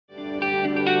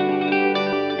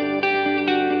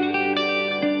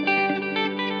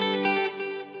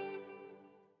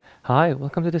Hi,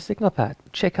 welcome to the signal pad.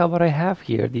 Check out what I have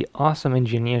here. The awesome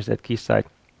engineers at Keysight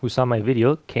who saw my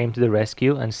video came to the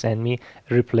rescue and sent me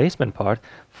a replacement part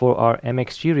for our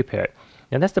MXG repair.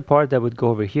 Now that's the part that would go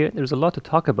over here. There's a lot to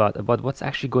talk about what's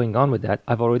actually going on with that.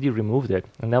 I've already removed it,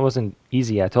 and that wasn't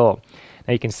easy at all.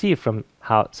 Now you can see from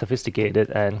how sophisticated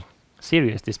and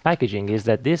serious this packaging is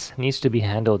that this needs to be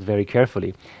handled very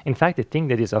carefully. In fact, the thing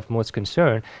that is of most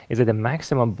concern is that the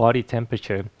maximum body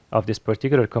temperature of this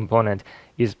particular component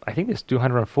is, I think it's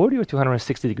 240 or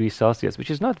 260 degrees Celsius, which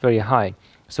is not very high.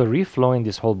 So reflowing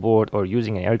this whole board or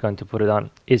using an air gun to put it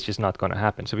on is just not going to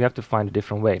happen. So we have to find a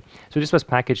different way. So this was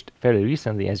packaged fairly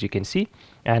recently, as you can see,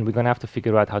 and we're going to have to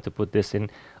figure out how to put this in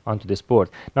onto this board.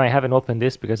 Now I haven't opened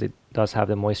this because it does have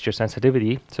the moisture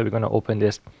sensitivity, so we're going to open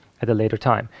this at a later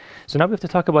time. So now we have to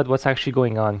talk about what's actually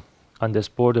going on this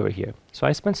board over here. So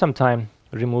I spent some time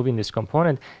removing this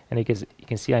component, and you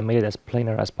can see I made it as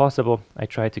planar as possible. I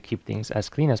tried to keep things as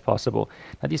clean as possible.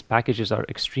 Now these packages are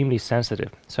extremely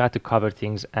sensitive, so I had to cover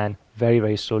things and very,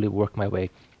 very slowly work my way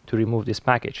to remove this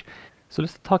package. So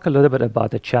let's talk a little bit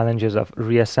about the challenges of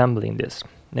reassembling this.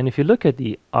 And if you look at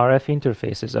the RF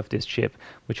interfaces of this chip,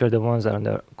 which are the ones that are on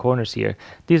the corners here,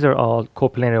 these are all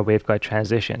coplanar waveguide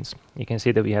transitions. You can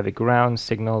see that we have a ground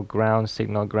signal, ground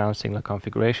signal, ground signal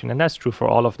configuration, and that's true for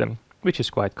all of them, which is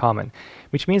quite common,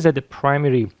 which means that the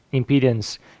primary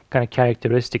impedance kind of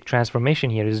characteristic transformation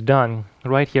here is done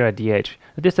right here at the edge.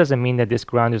 But this doesn't mean that this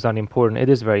ground is not important. It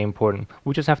is very important.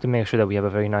 We just have to make sure that we have a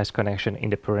very nice connection in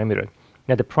the perimeter.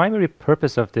 Now the primary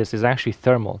purpose of this is actually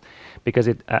thermal, because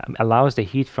it allows the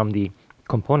heat from the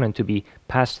component to be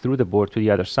passed through the board to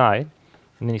the other side.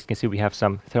 And then you can see we have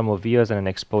some thermal vias and an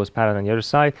exposed pattern on the other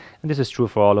side, and this is true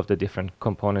for all of the different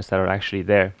components that are actually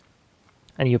there.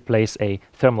 And you place a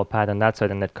thermal pad on that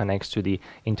side, and that connects to the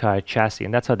entire chassis,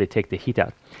 and that's how they take the heat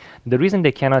out. The reason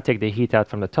they cannot take the heat out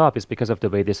from the top is because of the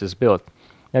way this is built.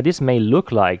 Now this may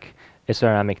look like a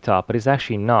ceramic top, but it's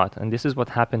actually not, and this is what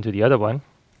happened to the other one,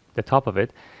 the top of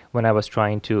it, when I was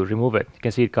trying to remove it. You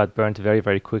can see it got burnt very,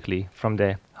 very quickly from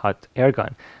the hot air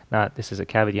gun. Now this is a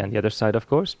cavity on the other side, of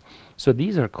course. So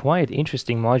these are quite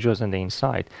interesting modules on the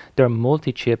inside. They're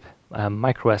multi-chip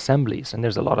micro assemblies, and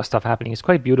there's a lot of stuff happening. It's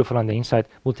quite beautiful on the inside.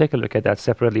 We'll take a look at that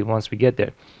separately once we get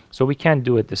there. So we can't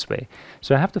do it this way.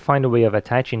 So I have to find a way of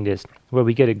attaching this where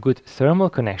we get a good thermal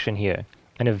connection here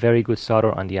and a very good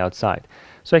solder on the outside.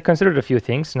 So I considered a few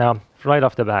things. Now, right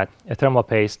off the bat, a thermal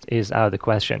paste is out of the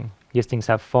question. These things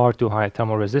have far too high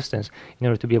thermal resistance in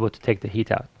order to be able to take the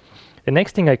heat out. The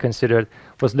next thing I considered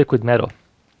was liquid metal.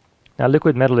 Now,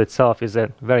 liquid metal itself is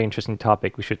a very interesting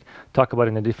topic. We should talk about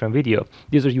it in a different video.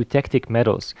 These are eutectic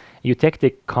metals.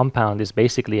 Eutectic compound is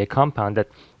basically a compound that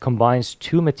combines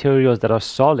two materials that are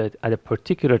solid at a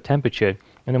particular temperature,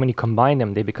 and then when you combine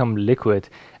them, they become liquid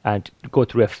and go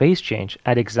through a phase change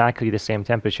at exactly the same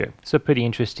temperature. So pretty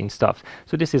interesting stuff.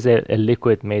 So this is a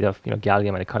liquid made of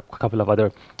gallium and a couple of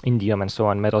other indium and so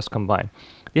on metals combined.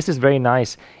 This is very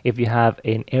nice if you have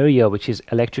an area which is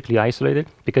electrically isolated,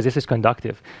 because this is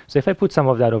conductive. So if I put some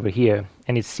of that over here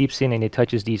and it seeps in and it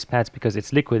touches these pads because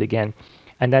it's liquid again,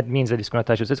 and that means that it's going to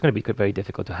touch us, it's going to be very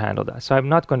difficult to handle that. So I'm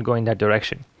not going to go in that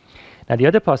direction. Now the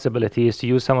other possibility is to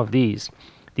use some of these.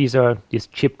 These are these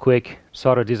chip quick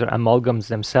solder. These are amalgams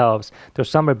themselves. They're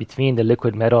somewhere between the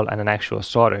liquid metal and an actual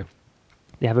solder.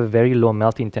 They have a very low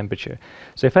melting temperature.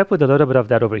 So if I put a little bit of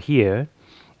that over here,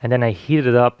 and then I heat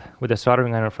it up with a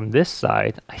soldering iron from this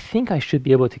side, I think I should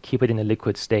be able to keep it in a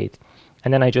liquid state.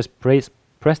 And then I just press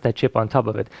that chip on top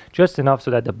of it, just enough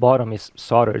so that the bottom is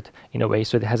soldered in a way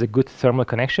so it has a good thermal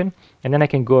connection. And then I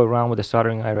can go around with a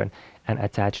soldering iron and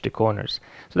attach the corners.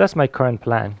 So that's my current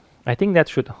plan. I think that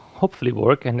should hopefully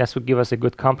work, and that would give us a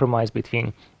good compromise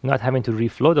between not having to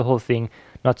reflow the whole thing,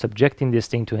 not subjecting this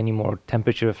thing to any more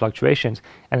temperature fluctuations,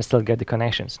 and still get the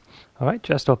connections. All right,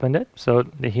 just opened it. So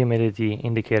the humidity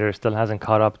indicator still hasn't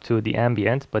caught up to the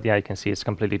ambient, but yeah, you can see it's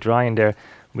completely dry in there.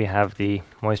 We have the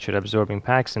moisture absorbing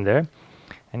packs in there,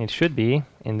 and it should be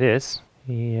in this.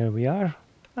 Here we are.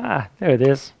 Ah, there it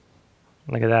is.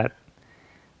 Look at that.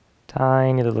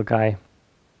 Tiny little guy.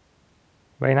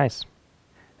 Very nice.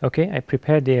 Okay, I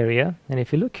prepared the area, and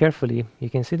if you look carefully,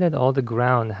 you can see that all the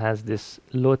ground has this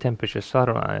low temperature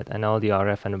solder on it, and all the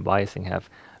RF and the biasing have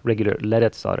regular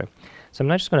leaded solder. So I'm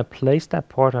now just going to place that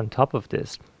part on top of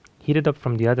this, heat it up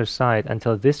from the other side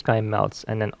until this guy melts,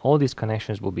 and then all these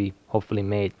connections will be hopefully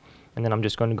made. And then I'm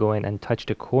just going to go in and touch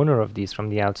the corner of these from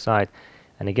the outside,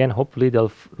 and again, hopefully they'll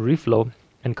reflow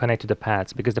and connect to the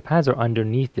pads, because the pads are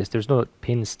underneath this. There's no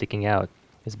pins sticking out.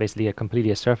 It's basically completely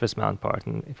a surface mount part,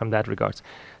 and from that regards,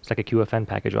 it's like a QFN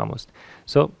package almost.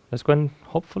 So let's go and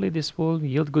hopefully this will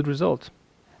yield good result.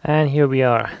 And here we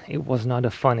are. It was not a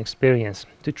fun experience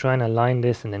to try and align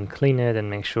this and then clean it and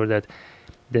make sure that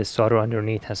the solder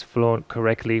underneath has flowed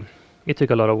correctly. It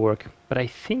took a lot of work, but I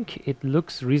think it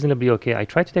looks reasonably okay. I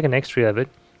tried to take an x-ray of it,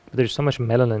 but there's so much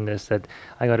metal in this that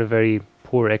I got a very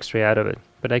poor x-ray out of it.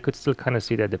 But I could still kind of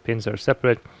see that the pins are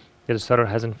separate, that the solder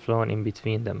hasn't flown in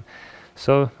between them.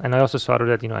 So, and I also soldered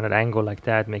it, at an angle like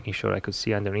that, making sure I could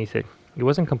see underneath it. It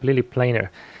wasn't completely planar.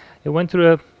 It went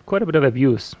through quite a bit of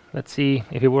abuse. Let's see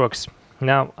if it works.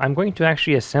 Now, I'm going to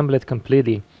actually assemble it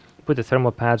completely. Put the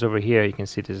thermal pads over here. You can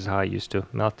see this is how I used to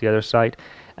melt the other side.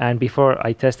 And before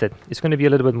I test it, it's going to be a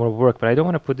little bit more work, but I don't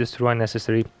want to put this through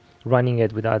unnecessary, running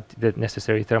it without the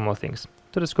necessary thermal things.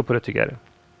 So let's go put it together.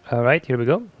 All right, here we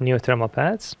go. New thermal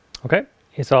pads. Okay,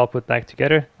 it's all put back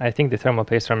together. I think the thermal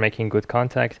pastes are making good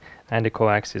contact, and the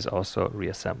coax is also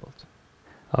reassembled.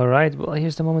 All right, well,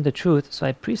 here's the moment of truth. So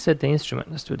I preset the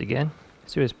instrument. Let's do it again.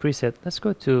 Series preset. Let's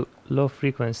go to low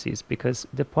frequencies, because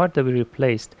the part that we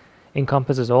replaced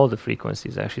encompasses all the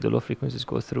frequencies. Actually, the low frequencies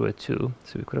go through it too,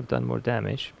 so we could have done more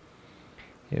damage.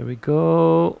 Here we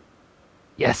go.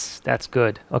 Yes, that's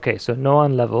good. Okay, so no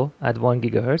on level at 1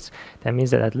 gigahertz. That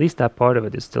means that at least that part of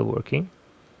it is still working.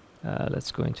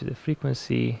 Let's go into the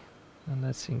frequency, and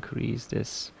let's increase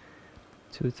this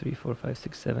 2, 3, 4, 5,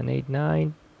 6, 7, 8,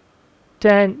 9,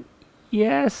 10.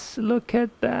 Yes, look at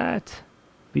that.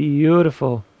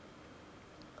 Beautiful.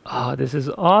 Oh, this is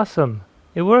awesome.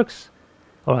 It works.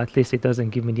 Or at least it doesn't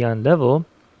give me the on level.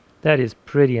 That is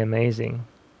pretty amazing.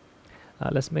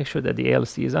 Let's make sure that the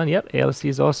ALC is on. Yep, ALC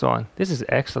is also on. This is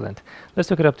excellent. Let's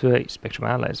hook it up to a spectrum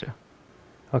analyzer.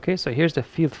 Okay, so here's the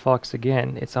field fox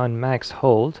again. It's on max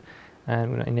hold, and I'm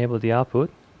going to enable the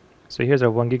output. So here's our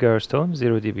 1 gigahertz tone,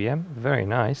 0 dBm. Very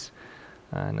nice.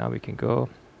 Now we can go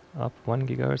up 1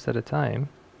 gigahertz at a time,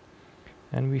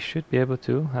 and we should be able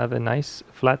to have a nice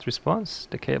flat response.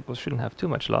 The cable shouldn't have too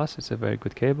much loss. It's a very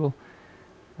good cable.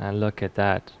 And look at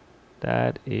that.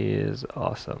 That is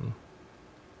awesome.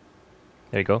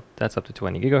 There you go. That's up to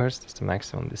 20 gigahertz. That's the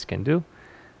maximum this can do.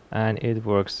 And it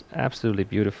works absolutely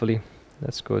beautifully.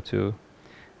 Let's go to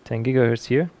 10 gigahertz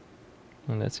here.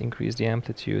 And let's increase the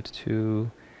amplitude to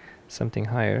something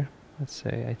higher. Let's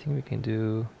say, I think we can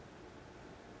do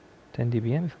 10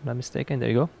 dBm if I'm not mistaken. There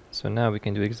you go. So now we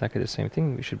can do exactly the same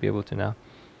thing. We should be able to now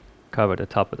cover the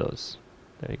top of those.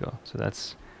 There you go. So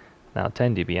that's now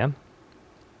 10 dBm.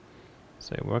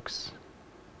 So it works,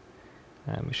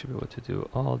 and we should be able to do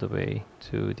all the way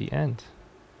to the end.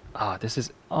 Ah, this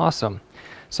is awesome.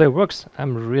 So it works.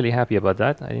 I'm really happy about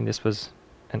that. I think this was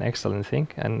an excellent thing,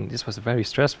 and this was very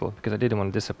stressful because I didn't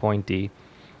want to disappoint the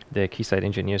Keysight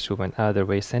engineers who went out of their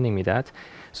way sending me that.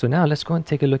 So now let's go and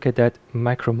take a look at that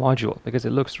micro module, because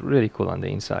it looks really cool on the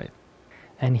inside.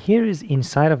 And here is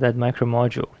inside of that micro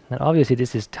module. And obviously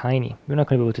this is tiny. We're not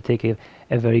going to be able to take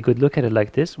a very good look at it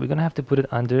like this. We're going to have to put it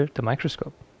under the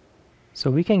microscope. So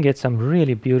we can get some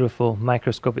really beautiful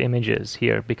microscope images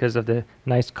here because of the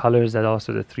nice colors that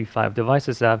also the 3.5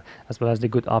 devices have, as well as the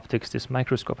good optics this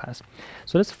microscope has.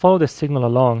 So let's follow the signal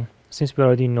along. Since we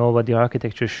already know what the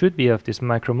architecture should be of this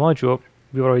micro module,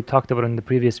 we already talked about it in the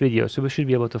previous video, so we should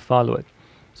be able to follow it.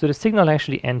 So the signal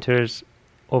actually enters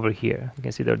over here. You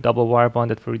can see they're double wire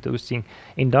bonded for reducing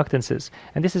inductances,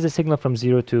 and this is a signal from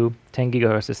 0 to 10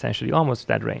 gigahertz, essentially almost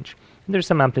that range. And there's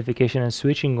some amplification and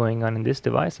switching going on in this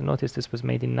device. And notice this was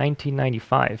made in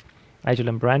 1995,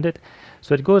 Agilent branded.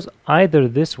 So it goes either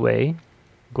this way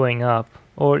going up,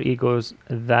 or it goes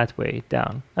that way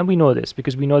down. And we know this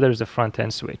because we know there's a front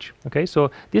end switch. Okay, so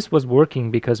this was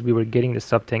working because we were getting the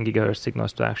sub 10 gigahertz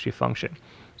signals to actually function.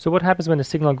 So what happens when the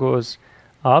signal goes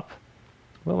up?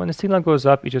 Well, when the signal goes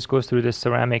up, it just goes through this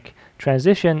ceramic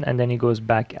transition, and then it goes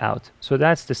back out. So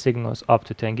that's the signals up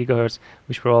to 10 gigahertz,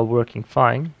 which were all working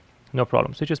fine, no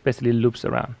problem. So it just basically loops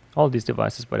around. All these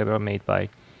devices, whatever, are made by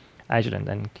Agilent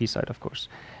and Keysight, of course.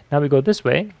 Now we go this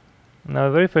way. Now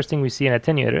the very first thing we see an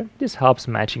attenuator. This helps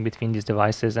matching between these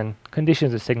devices and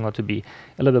conditions the signal to be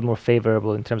a little bit more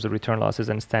favorable in terms of return losses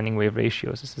and standing wave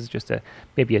ratios. This is just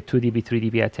maybe a 2 dB, 3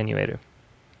 dB attenuator.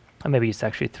 Or maybe it's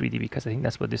actually 3 dB, because I think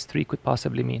that's what this 3 could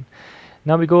possibly mean.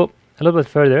 Now we go a little bit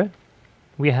further.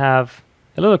 We have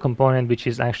a little component which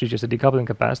is actually just a decoupling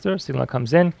capacitor. Signal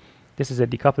comes in. This is a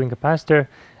decoupling capacitor,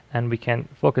 and we can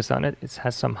focus on it. It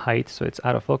has some height, so it's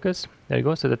out of focus. There you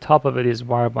go. So the top of it is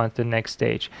wire bond to the next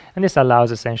stage. And this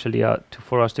allows essentially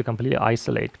for us to completely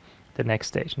isolate the next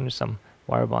stage. And there's some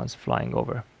wire bonds flying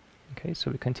over. Okay, so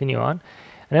we continue on.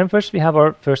 And then first we have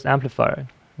our first amplifier.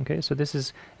 Okay, so this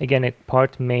is again a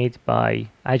part made by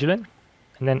Agilent,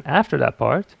 and then after that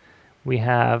part we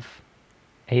have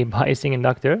a biasing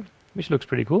inductor, which looks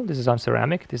pretty cool. This is on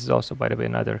ceramic. This is also, by the way,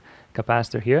 another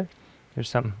capacitor here. There's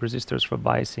some resistors for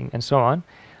biasing and so on.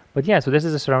 But yeah, so this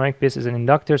is a ceramic, this is an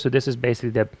inductor, so this is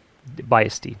basically the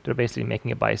bias T. They're basically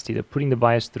making a bias T. They're putting the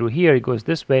bias through here, it goes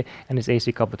this way, and it's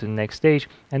AC coupled to the next stage,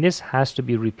 and this has to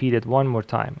be repeated one more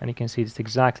time, and you can see it's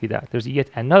exactly that. There's yet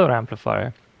another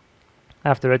amplifier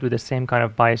after it with the same kind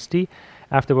of bias T.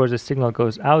 Afterwards the signal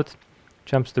goes out,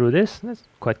 jumps through this, that's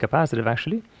quite capacitive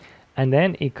actually, and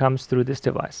then it comes through this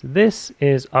device. This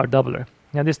is our doubler.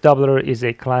 Now this doubler is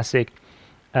a classic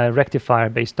rectifier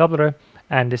based doubler,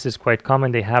 and this is quite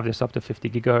common. They have this up to 50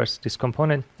 gigahertz, this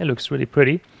component. It looks really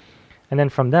pretty. And then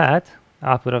from that,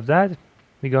 output of that,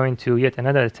 we go into yet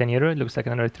another attenuator. It looks like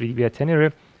another 3 dB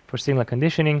attenuator for signal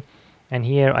conditioning. And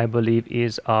here I believe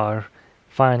is our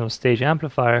final stage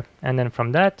amplifier. And then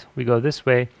from that, we go this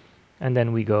way, and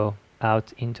then we go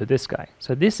out into this guy.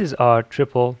 So this is our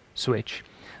triple switch.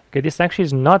 Okay, this actually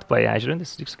is not biagonal.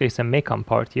 This is a MECOM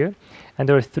part here. And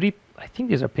there are three, I think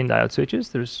these are pin diode switches.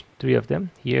 There's three of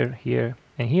them, here, here,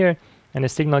 and here. And the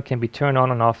signal can be turned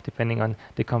on and off depending on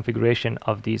the configuration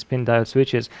of these pin diode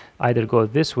switches. Either go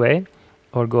this way,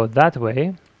 or go that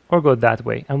way, or go that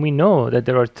way. And we know that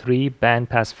there are 3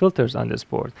 bandpass filters on this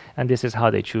board, and this is how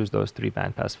they choose those 3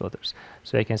 bandpass filters.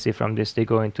 So you can see from this they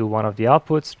go into one of the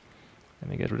outputs.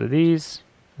 Let me get rid of these.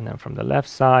 And then from the left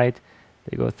side,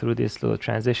 they go through this little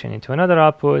transition into another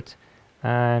output,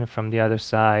 and from the other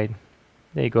side,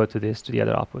 they go to this, to the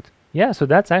other output. Yeah, so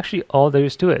that's actually all there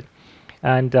is to it.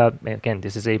 And again,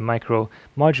 this is a micro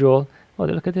module. Oh,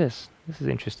 look at this. This is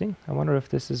interesting. I wonder if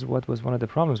this is what was one of the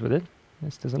problems with it.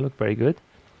 This doesn't look very good.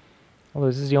 Although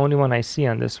this is the only one I see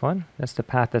on this one. That's the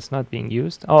path that's not being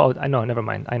used. Oh, I know, never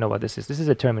mind. I know what this is. This is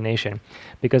a termination,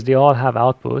 because they all have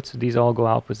outputs. These all go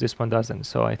outputs. This one doesn't.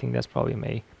 So I think that's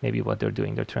probably maybe what they're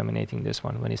doing. They're terminating this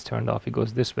one. When it's turned off, it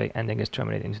goes this way and then gets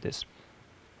terminated into this.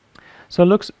 So it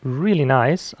looks really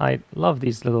nice. I love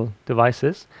these little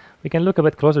devices. We can look a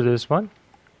bit closer to this one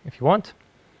if you want.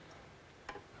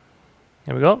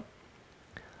 Here we go.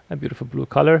 A beautiful blue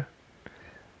color.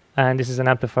 And this is an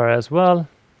amplifier as well.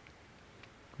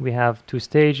 We have 2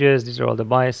 stages. These are all the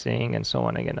biasing and so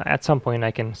on. Again, at some point I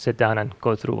can sit down and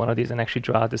go through one of these and actually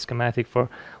draw out the schematic for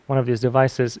one of these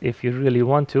devices if you really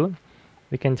want to.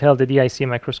 We can tell the DIC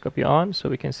microscopy on, so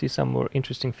we can see some more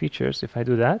interesting features if I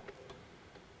do that.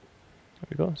 There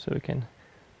we go. So we can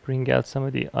bring out some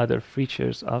of the other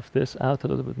features of this out a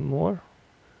little bit more.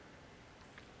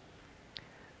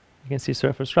 You can see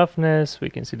surface roughness.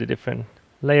 We can see the different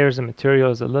layers and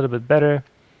materials a little bit better.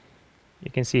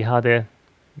 You can see how the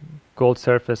gold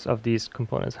surface of these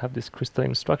components have this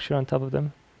crystalline structure on top of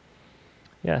them.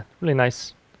 Yeah, really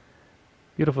nice,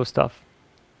 beautiful stuff.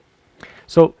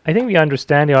 So I think we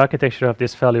understand the architecture of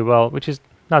this fairly well, which is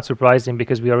not surprising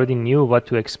because we already knew what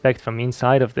to expect from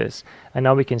inside of this, and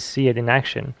now we can see it in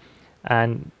action.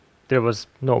 And there was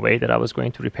no way that I was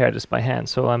going to repair this by hand,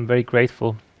 so I'm very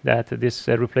grateful that this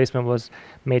replacement was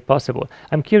made possible.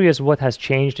 I'm curious what has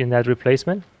changed in that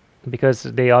replacement, because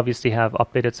they obviously have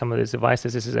updated some of these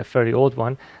devices. This is a fairly old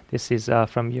one. This is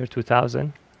from year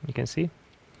 2000, you can see,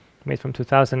 made from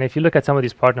 2000. If you look at some of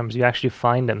these part numbers, you actually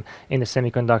find them in the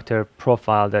semiconductor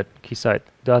profile that Keysight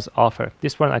does offer.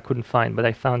 This one I couldn't find, but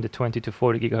I found the 20 to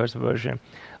 40 gigahertz version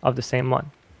of the same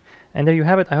one. And there you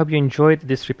have it. I hope you enjoyed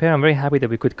this repair. I'm very happy that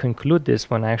we could conclude this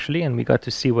one actually, and we got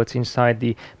to see what's inside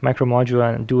the micro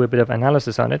module and do a bit of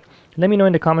analysis on it. Let me know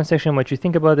in the comment section what you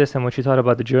think about this and what you thought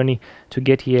about the journey to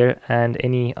get here, and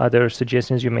any other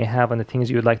suggestions you may have on the things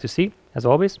you would like to see. As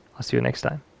always, I'll see you next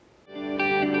time.